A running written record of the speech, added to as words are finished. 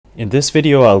In this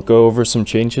video I'll go over some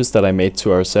changes that I made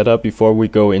to our setup before we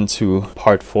go into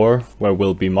part 4, where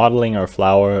we'll be modeling our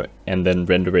flower and then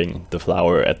rendering the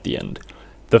flower at the end.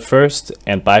 The first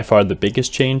and by far the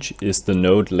biggest change is the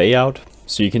node layout.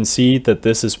 So you can see that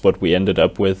this is what we ended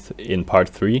up with in part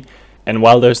 3. And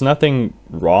while there's nothing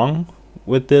wrong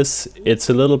with this, it's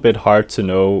a little bit hard to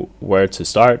know where to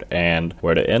start and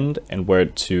where to end and where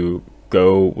to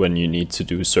go when you need to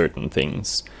do certain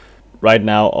things. Right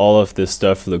now all of this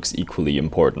stuff looks equally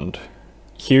important.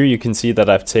 Here you can see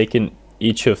that I've taken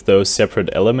each of those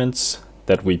separate elements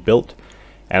that we built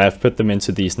and I've put them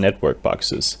into these network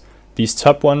boxes. These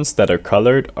top ones that are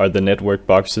colored are the network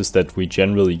boxes that we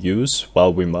generally use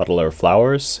while we model our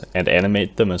flowers and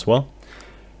animate them as well.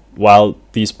 While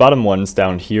these bottom ones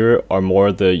down here are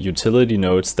more the utility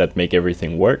nodes that make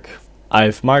everything work.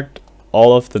 I've marked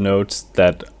all of the nodes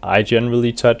that I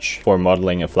generally touch for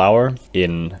modeling a flower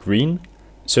in green,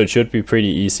 so it should be pretty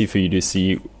easy for you to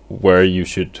see where you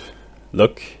should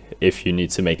look if you need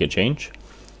to make a change.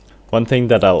 One thing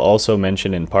that I'll also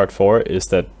mention in part 4 is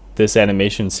that this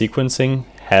animation sequencing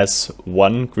has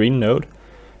one green node,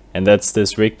 and that's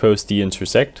this rig post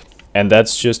de-intersect, and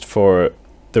that's just for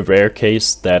the rare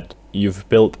case that you've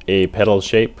built a petal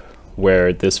shape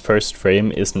where this first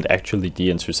frame isn't actually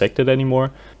de-intersected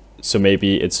anymore. So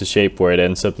maybe it's a shape where it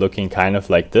ends up looking kind of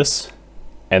like this,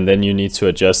 and then you need to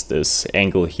adjust this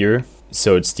angle here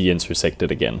so it's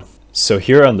de-intersected again. So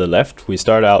here on the left we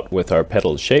start out with our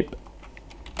petal shape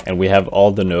and we have all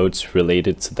the nodes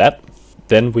related to that.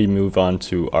 Then we move on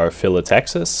to our fillet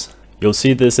axis. You'll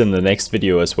see this in the next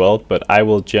video as well, but I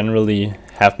will generally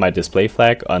have my display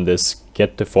flag on this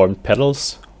get deformed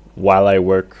petals while I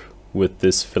work with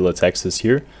this fillet axis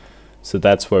here. So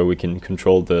that's where we can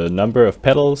control the number of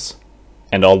petals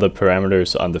and all the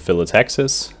parameters on the fillet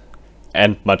axis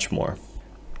and much more.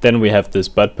 Then we have this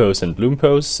bud pose and bloom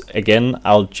pose. Again,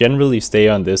 I'll generally stay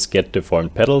on this get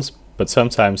deformed petals, but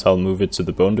sometimes I'll move it to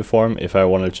the bone deform if I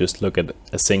want to just look at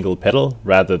a single petal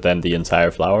rather than the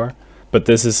entire flower. But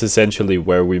this is essentially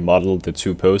where we model the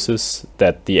two poses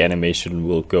that the animation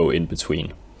will go in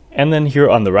between. And then here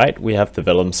on the right we have the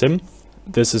vellum sim.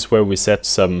 This is where we set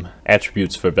some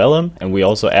attributes for vellum and we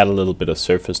also add a little bit of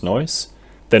surface noise.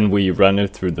 Then we run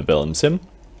it through the vellum sim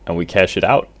and we cache it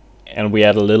out, and we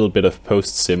add a little bit of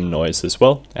post sim noise as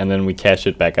well, and then we cache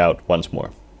it back out once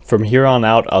more. From here on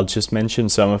out I'll just mention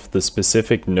some of the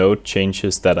specific node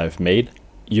changes that I've made.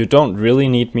 You don't really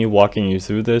need me walking you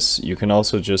through this. You can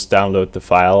also just download the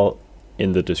file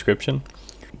in the description.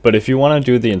 But if you want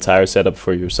to do the entire setup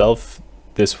for yourself,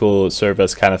 this will serve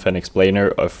as kind of an explainer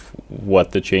of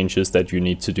what the changes that you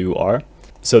need to do are.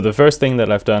 So the first thing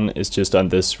that I've done is just on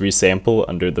this resample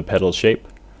under the petal shape.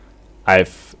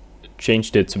 I've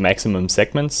changed it to maximum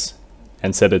segments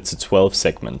and set it to 12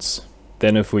 segments.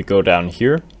 Then if we go down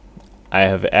here, I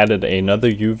have added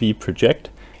another UV project,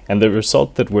 and the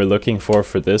result that we're looking for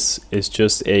this is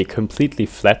just a completely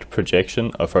flat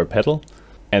projection of our petal.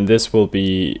 And this will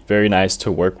be very nice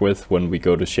to work with when we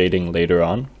go to shading later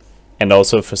on. And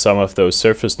also for some of those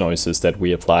surface noises that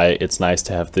we apply, it's nice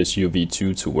to have this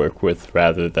UV2 to work with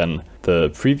rather than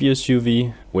the previous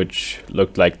UV, which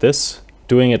looked like this.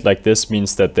 Doing it like this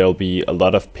means that there'll be a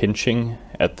lot of pinching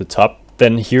at the top.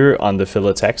 Then here on the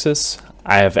fillet axis,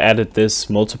 I have added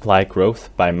this multiply growth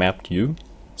by mapped U.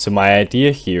 So my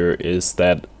idea here is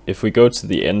that if we go to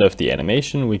the end of the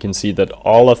animation, we can see that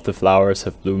all of the flowers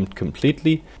have bloomed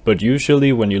completely, but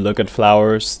usually when you look at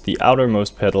flowers, the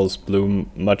outermost petals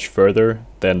bloom much further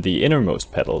than the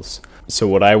innermost petals. So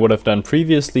what I would have done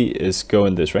previously is go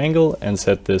in this wrangle and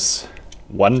set this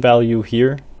 1 value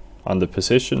here on the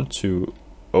position to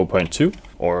 0.2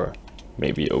 or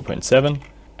maybe 0.7,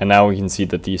 and now we can see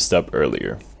that these stop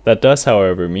earlier. That does,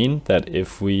 however, mean that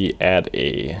if we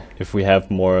have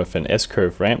more of an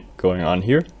S-curve ramp going on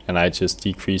here, and I just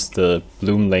decrease the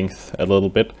bloom length a little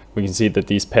bit, we can see that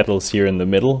these petals here in the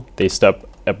middle, they stop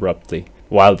abruptly,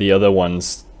 while the other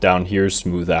ones down here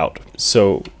smooth out.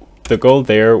 So the goal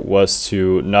there was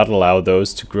to not allow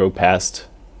those to grow past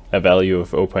a value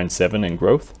of 0.7 in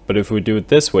growth. But if we do it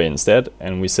this way instead,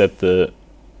 and we set the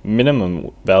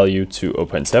minimum value to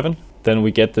 0.7, then we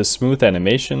get this smooth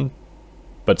animation,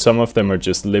 but some of them are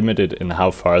just limited in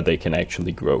how far they can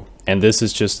actually grow. And this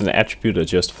is just an attribute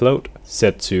adjust float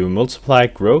set to multiply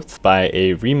growth by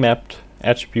a remapped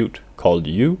attribute called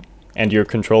U, and your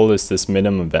control is this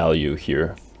minimum value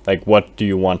here. Like, what do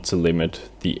you want to limit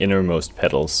the innermost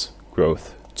petals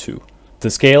growth to?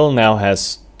 The scale now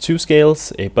has two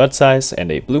scales, a bud size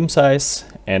and a bloom size,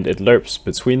 and it lerps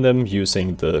between them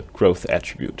using the growth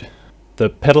attribute. The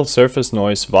petal surface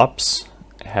noise VOPs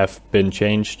have been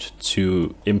changed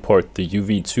to import the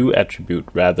UV2 attribute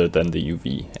rather than the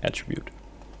UV attribute.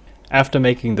 After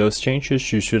making those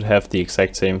changes, you should have the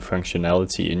exact same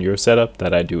functionality in your setup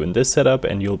that I do in this setup,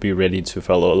 and you'll be ready to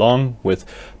follow along with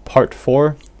part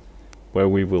 4, where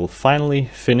we will finally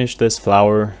finish this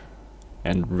flower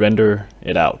and render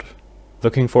it out.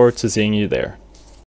 Looking forward to seeing you there.